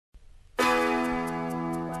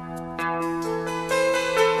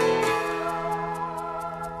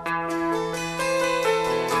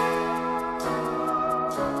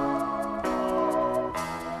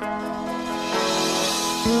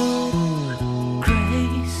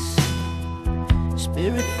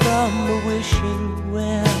wishing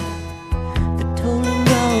well. The tolling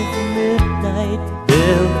of the midnight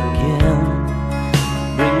bell again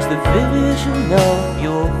brings the vision of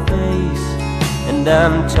your face, and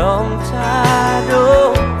I'm tongue-tied,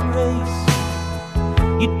 oh grace.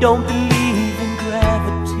 You don't believe in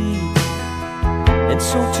gravity, and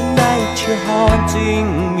so tonight you're haunting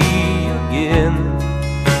me again.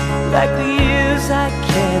 Like the years I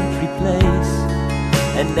can't replace,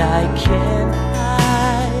 and I can't hide.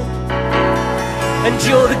 And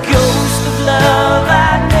you're the ghost of love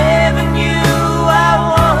I never knew I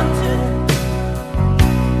wanted.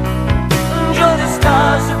 And you're the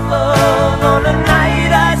stars above on a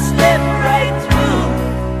night I slept right through.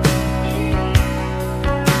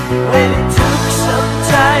 Well, it took some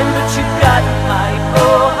time, but you got my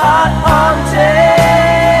poor heart haunted.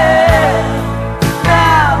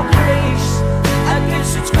 Now, Grace, I guess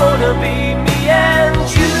it's gonna be me and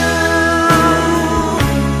you.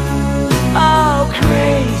 Oh,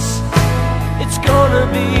 Grace, it's gonna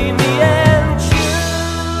be me and you.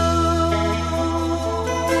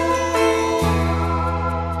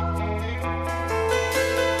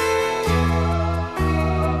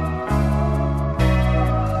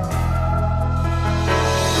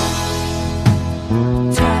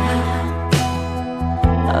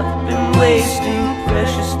 I've been wasting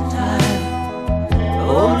precious time.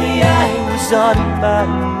 Only I was on my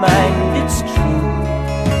mind, it's true.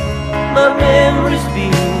 My memory's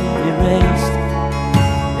been erased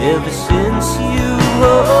ever since you,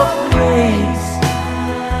 oh Grace.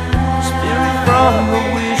 Spirit from a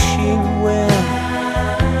wishing well,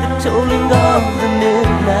 the tolling of the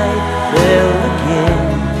midnight bell again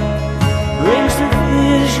brings the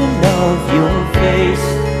vision of your face,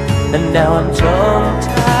 and now I'm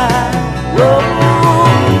tongue-tied. Whoa,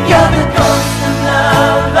 you're the ghost of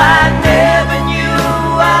love I never knew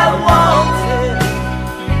I wanted.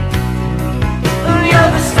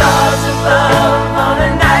 You're the stars above on a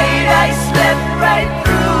night I slept right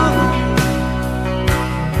through.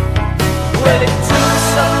 Well, it took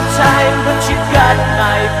some time, but you got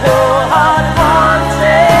my poor heart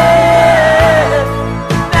haunted.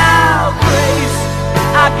 Now, Grace,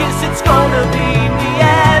 I guess it's gonna be me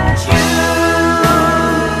and you.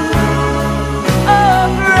 Oh,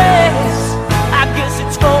 Grace, I guess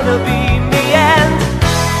it's gonna be me and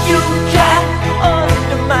you. Got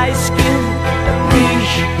under my skin, and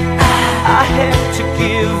I have to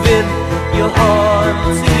give in. You're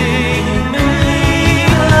haunting me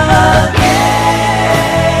again.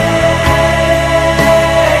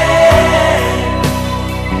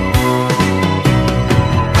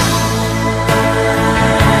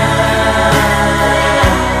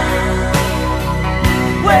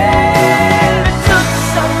 Well, it took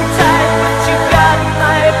some time, but you got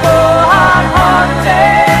my poor heart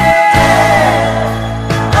haunted.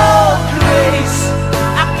 Oh, Grace,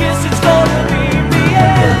 I guess it's gonna be me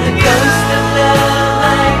and the ghost of love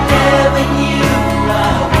I never knew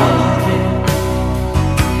I wanted.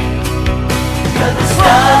 You're the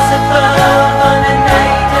stars above on a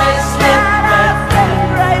night I slept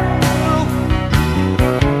right through.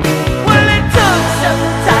 Well, it took some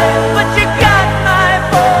time, but you got my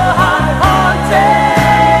poor heart haunted.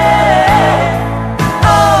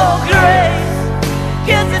 Oh, Grace,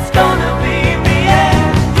 guess it's gonna be me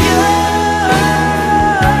and you.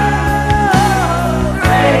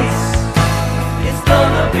 Grace, it's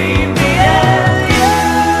gonna be me and you.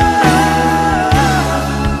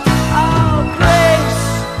 Oh, Grace,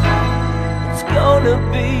 it's gonna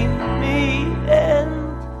be me and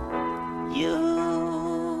you.